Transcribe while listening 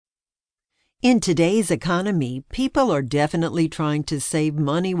In today's economy, people are definitely trying to save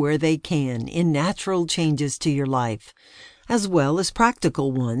money where they can in natural changes to your life, as well as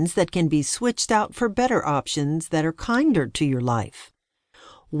practical ones that can be switched out for better options that are kinder to your life.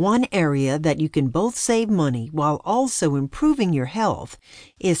 One area that you can both save money while also improving your health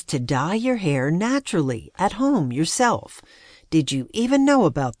is to dye your hair naturally at home yourself. Did you even know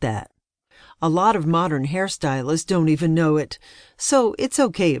about that? A lot of modern hairstylists don't even know it, so it's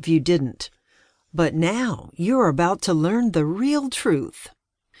okay if you didn't. But now you're about to learn the real truth.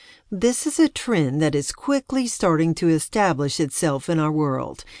 This is a trend that is quickly starting to establish itself in our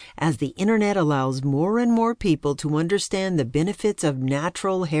world as the internet allows more and more people to understand the benefits of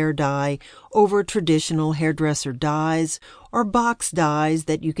natural hair dye over traditional hairdresser dyes or box dyes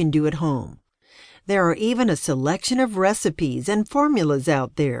that you can do at home. There are even a selection of recipes and formulas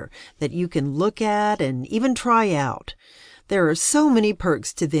out there that you can look at and even try out. There are so many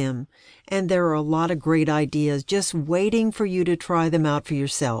perks to them, and there are a lot of great ideas just waiting for you to try them out for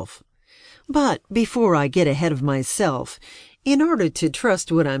yourself. But before I get ahead of myself, in order to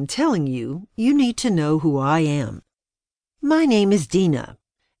trust what I'm telling you, you need to know who I am. My name is Dina,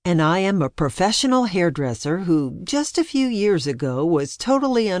 and I am a professional hairdresser who, just a few years ago, was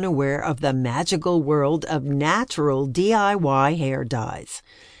totally unaware of the magical world of natural DIY hair dyes.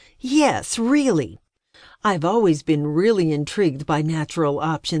 Yes, really. I've always been really intrigued by natural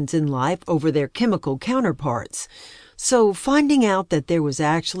options in life over their chemical counterparts, so finding out that there was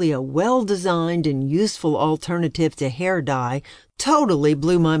actually a well-designed and useful alternative to hair dye totally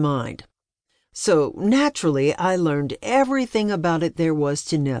blew my mind. So naturally, I learned everything about it there was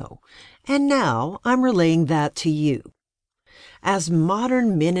to know, and now I'm relaying that to you. As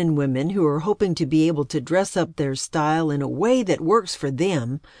modern men and women who are hoping to be able to dress up their style in a way that works for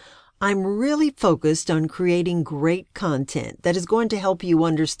them, I'm really focused on creating great content that is going to help you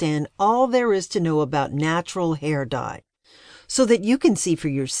understand all there is to know about natural hair dye, so that you can see for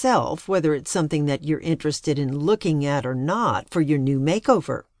yourself whether it's something that you're interested in looking at or not for your new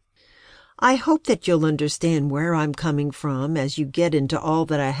makeover. I hope that you'll understand where I'm coming from as you get into all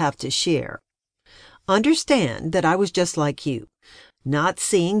that I have to share. Understand that I was just like you, not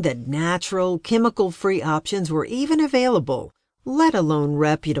seeing that natural, chemical-free options were even available, let alone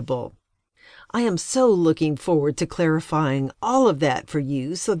reputable. I am so looking forward to clarifying all of that for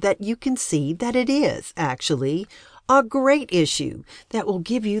you so that you can see that it is, actually, a great issue that will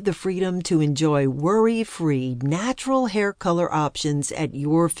give you the freedom to enjoy worry-free natural hair color options at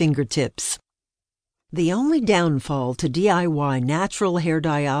your fingertips. The only downfall to DIY natural hair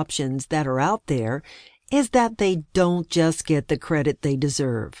dye options that are out there is that they don't just get the credit they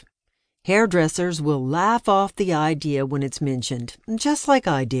deserve. Hairdressers will laugh off the idea when it's mentioned, just like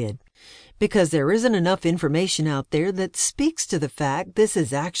I did, because there isn't enough information out there that speaks to the fact this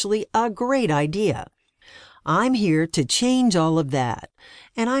is actually a great idea. I'm here to change all of that,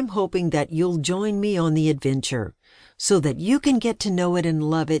 and I'm hoping that you'll join me on the adventure so that you can get to know it and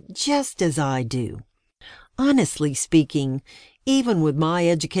love it just as I do. Honestly speaking, even with my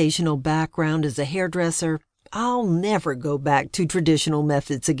educational background as a hairdresser, I'll never go back to traditional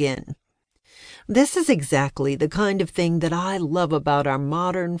methods again. This is exactly the kind of thing that I love about our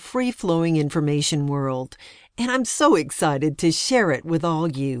modern, free-flowing information world, and I'm so excited to share it with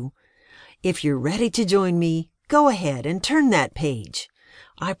all you. If you're ready to join me, go ahead and turn that page.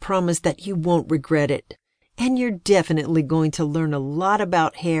 I promise that you won't regret it, and you're definitely going to learn a lot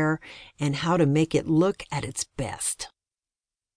about hair and how to make it look at its best.